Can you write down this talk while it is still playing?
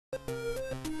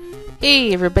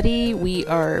Hey everybody, we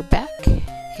are back,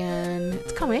 and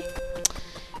it's Kame.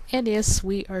 And yes,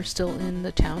 we are still in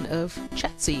the town of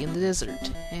Chatsy in the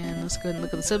desert. And let's go ahead and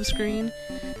look at the sub-screen.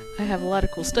 I have a lot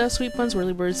of cool stuff: sweet buns,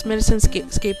 whirly birds, medicine,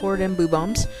 skateboard, and boo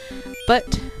bombs.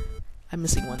 But I'm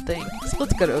missing one thing. So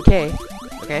let's go to OK.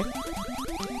 Okay.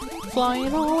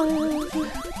 Flying Olive.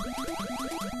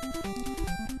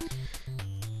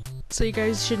 So you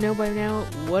guys should know by now,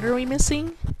 what are we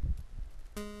missing?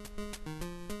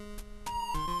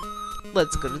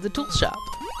 Let's go to the tool shop.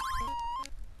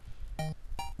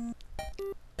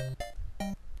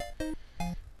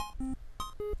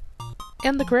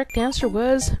 And the correct answer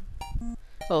was...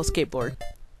 oh, skateboard.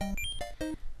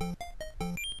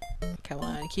 Come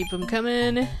on, keep them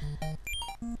coming.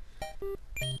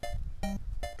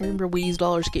 Remember, we used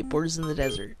all our skateboards in the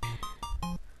desert.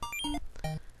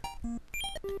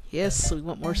 Yes, we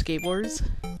want more skateboards.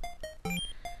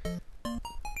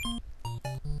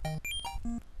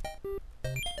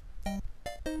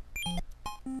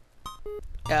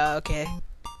 Okay.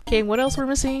 Okay, what else we're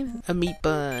missing? A meat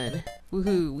bun.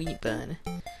 Woohoo, meat bun.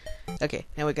 Okay,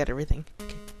 now we got everything.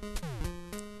 Okay.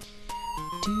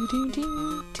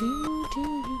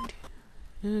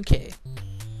 Okay.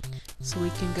 So we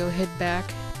can go head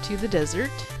back to the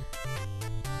desert.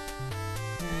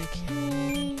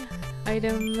 Okay.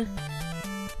 Item.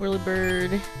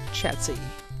 Whirlybird. Chatsy.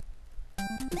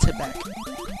 Let's head back.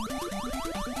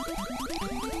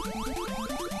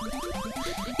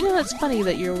 You know, it's funny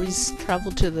that you always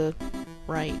travel to the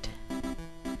right.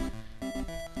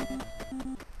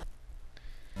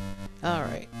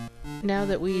 Alright. Now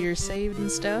that we are saved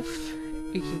and stuff,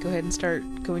 we can go ahead and start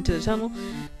going to the tunnel.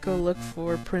 Go look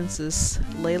for Princess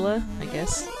Leila, I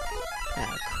guess.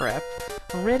 Ah, crap.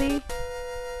 Already?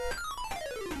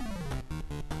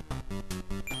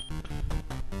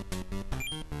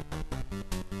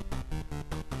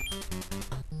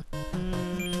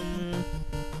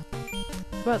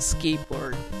 What about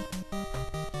skateboard?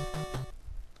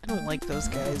 I don't like those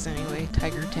guys anyway.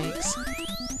 Tiger tanks.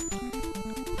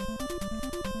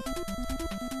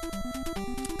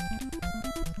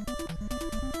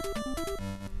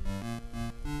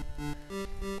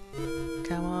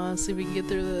 Come on, see if we can get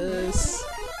through this.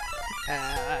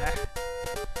 Ah.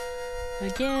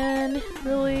 Again?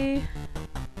 Really?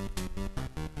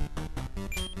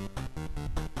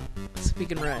 Let's see if we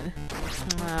can run.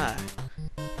 Ah.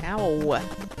 Ow!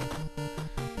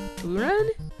 Do we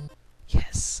run?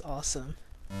 Yes, awesome.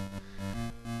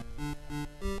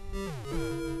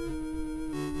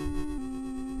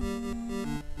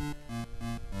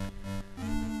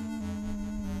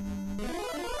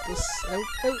 This, oh.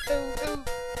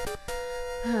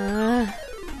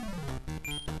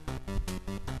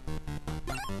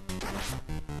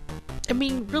 I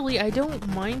mean, really, I don't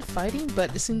mind fighting,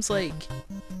 but it seems like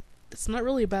it's not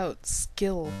really about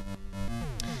skill.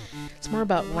 It's more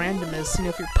about randomness, you know,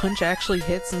 if your punch actually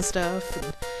hits and stuff.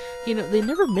 And, you know, they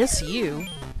never miss you.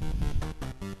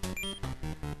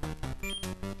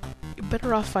 You're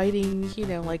better off fighting, you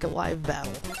know, like a live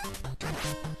battle.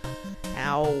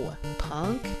 Ow.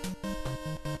 Punk?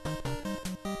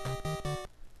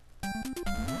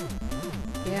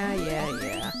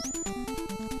 Yeah.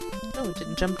 Oh, it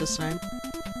didn't jump this time.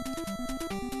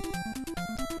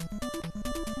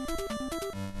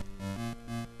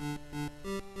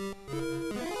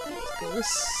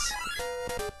 This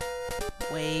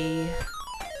way.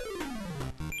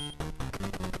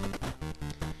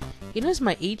 You notice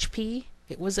my HP?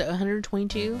 It was at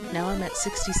 122. Now I'm at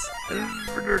 60.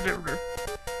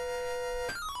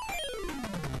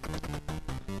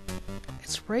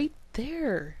 It's right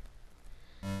there.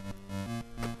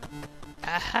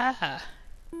 Aha!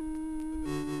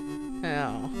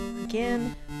 Oh,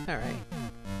 again. All right.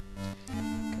 Go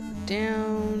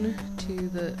down to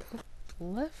the.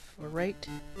 Left or right?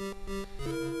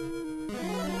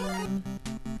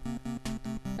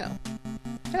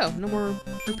 Oh, no more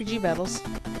RPG battles.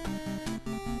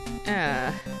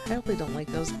 Ah, I really don't like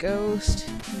those ghosts.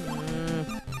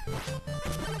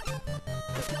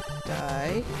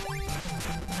 Die.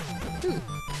 Ooh.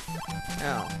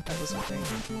 Oh, that was okay.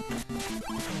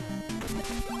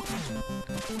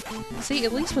 See,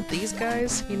 at least with these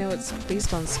guys, you know, it's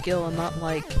based on skill and not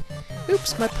like,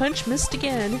 oops, my punch missed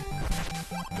again.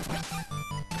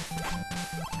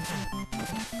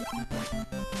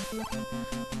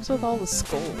 What's with all the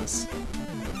skulls?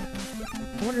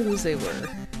 I wonder whose they were.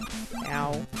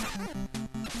 Ow.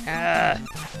 Ah!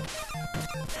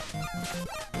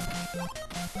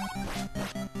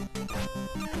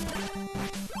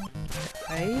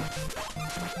 Die.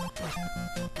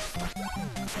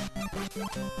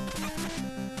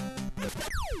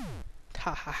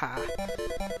 Ha ha ha.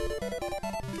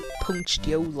 Punched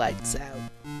your lights out,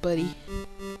 buddy.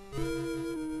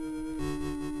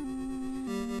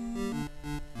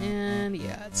 And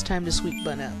yeah, it's time to sweep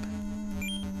Bun up.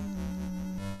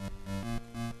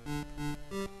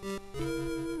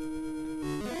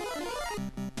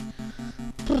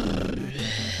 I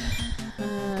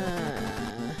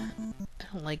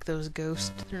don't like those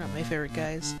ghosts. They're not my favorite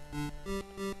guys.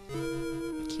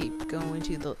 Keep going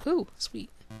to the... Ooh,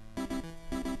 sweet.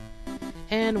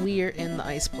 And we are in the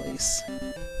ice place.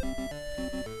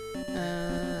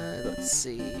 Let's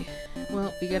see.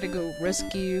 Well, we gotta go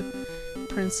rescue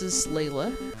Princess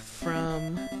Leila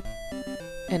from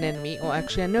an enemy. Well,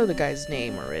 actually, I know the guy's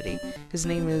name already. His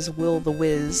name is Will the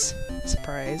Wiz.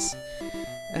 Surprise.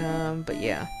 But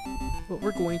yeah. What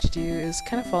we're going to do is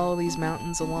kind of follow these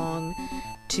mountains along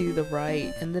to the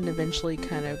right, and then eventually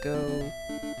kind of go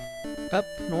up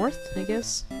north, I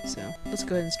guess. So, let's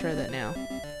go ahead and try that now.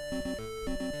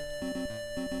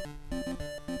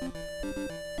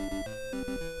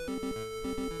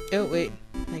 Oh, wait.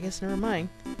 I guess never mind.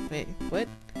 Wait, what?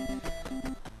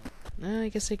 I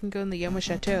guess I can go in the Yoma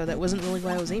Chateau. That wasn't really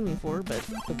what I was aiming for, but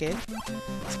okay.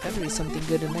 There's gotta be something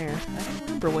good in there. I don't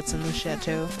remember what's in the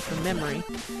chateau from memory,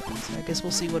 so I guess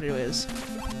we'll see what it is.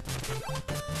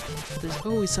 There's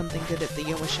always something good at the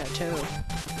Yoma Chateau.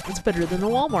 It's better than the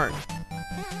Walmart.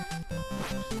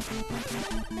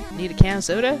 Need a can of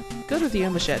soda? Go to the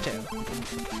Yoma Chateau.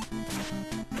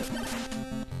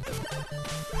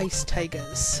 Ice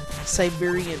tigers.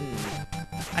 Siberian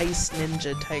ice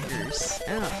ninja tigers.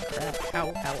 Oh, crap.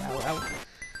 Ow, ow, ow, ow.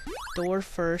 Door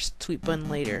first, sweep Bun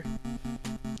later.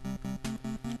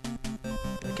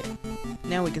 Okay.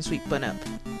 Now we can sweep Bun up.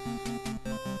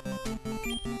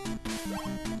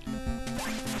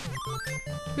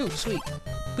 Ooh, sweet.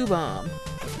 Boo Bomb.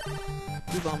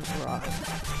 Boo Bomb's rock.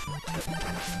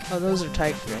 Oh, those are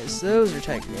tiger guys. Those are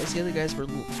tiger guys. The other guys were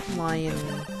lion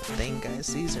thing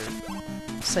guys. These are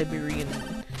Siberian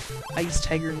ice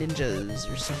tiger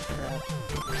ninjas or some crap.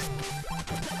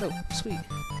 Oh, sweet.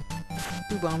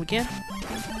 Blue Bomb again.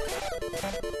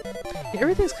 Yeah,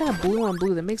 everything's kind of blue on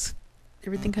blue. That makes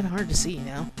everything kind of hard to see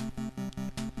now.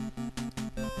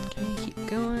 Okay, keep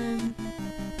going.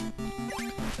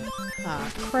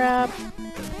 Ah, crap.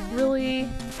 Really?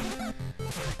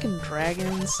 Fucking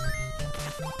dragons.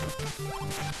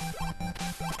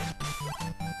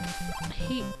 I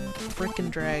hate frickin'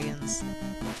 dragons.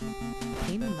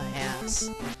 Pain in the ass.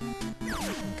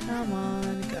 Come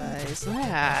on, guys.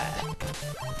 Ah.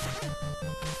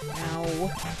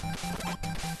 Ow.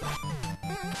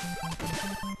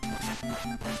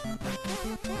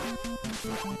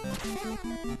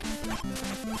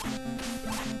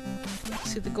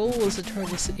 See, the goal was to try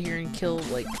to sit here and kill,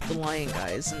 like, the lion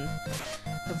guys and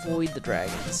avoid the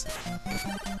dragons.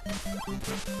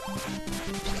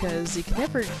 Because you can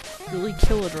never really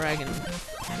kill a dragon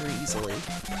very easily.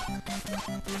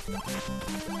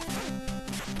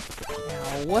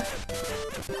 Ow.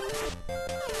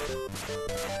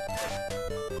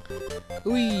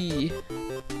 Ooey.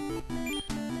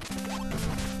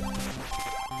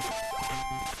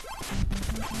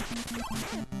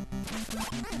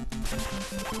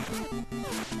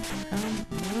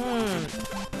 Come on.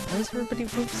 Why does everybody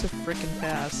move so frickin'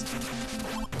 fast?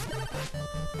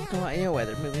 Well, I know why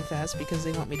they're moving fast, because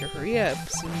they want me to hurry up.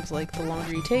 Seems like the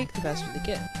longer you take, the faster they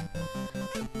get.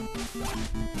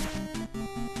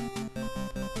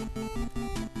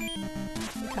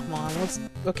 Come on, let's...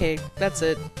 Okay, that's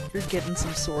it. You're getting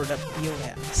some sword up your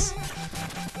ass.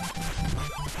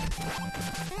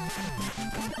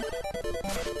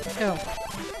 Oh,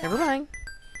 never mind.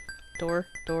 Door,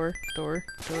 door, door,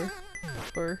 door,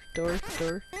 door, door,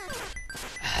 door.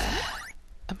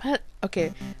 I'm at...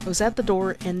 Okay, I was at the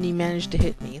door and he managed to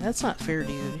hit me. That's not fair,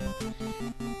 dude.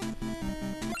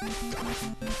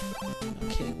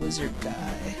 Okay, wizard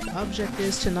guy. Object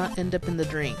is to not end up in the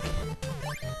drink.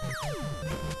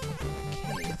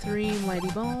 Okay, 3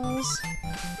 mighty balls.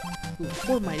 Ooh,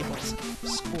 4 mighty balls.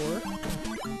 Score.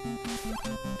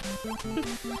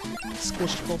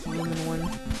 Squished both of them in one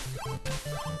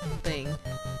thing.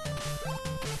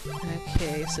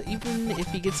 Okay, so even if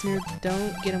he gets near,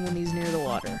 don't get him when he's near the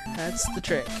water. That's the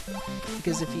trick.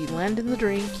 Because if you land in the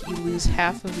drink, you lose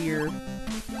half of your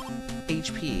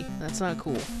HP. That's not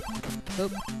cool.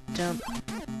 Oh, jump.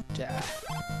 Ja.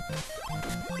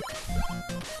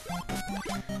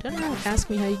 Don't ask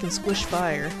me how you can squish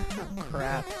fire. Oh,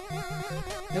 crap.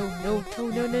 No, no, no,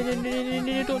 no, no, no, no, no, no,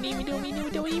 no, don't eat me, don't eat me,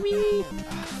 don't eat me!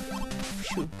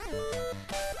 Shoot.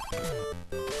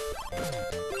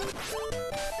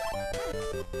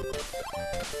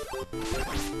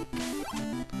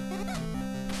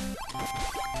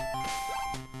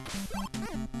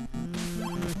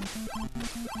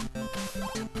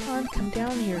 on, come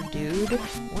down here, dude. I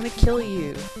wanna kill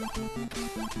you.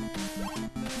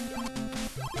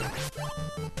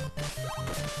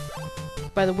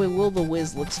 By the way,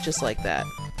 Will-the-Wiz looks just like that.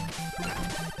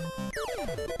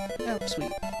 Oh,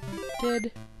 sweet.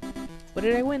 Dead. What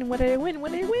did I win? What did I win?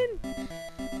 What did I win?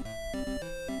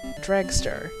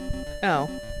 Dragster. Oh.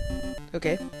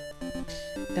 Okay.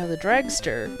 Now the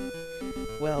Dragster,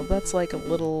 well, that's like a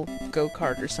little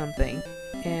go-kart or something.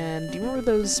 And do you remember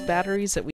those batteries that we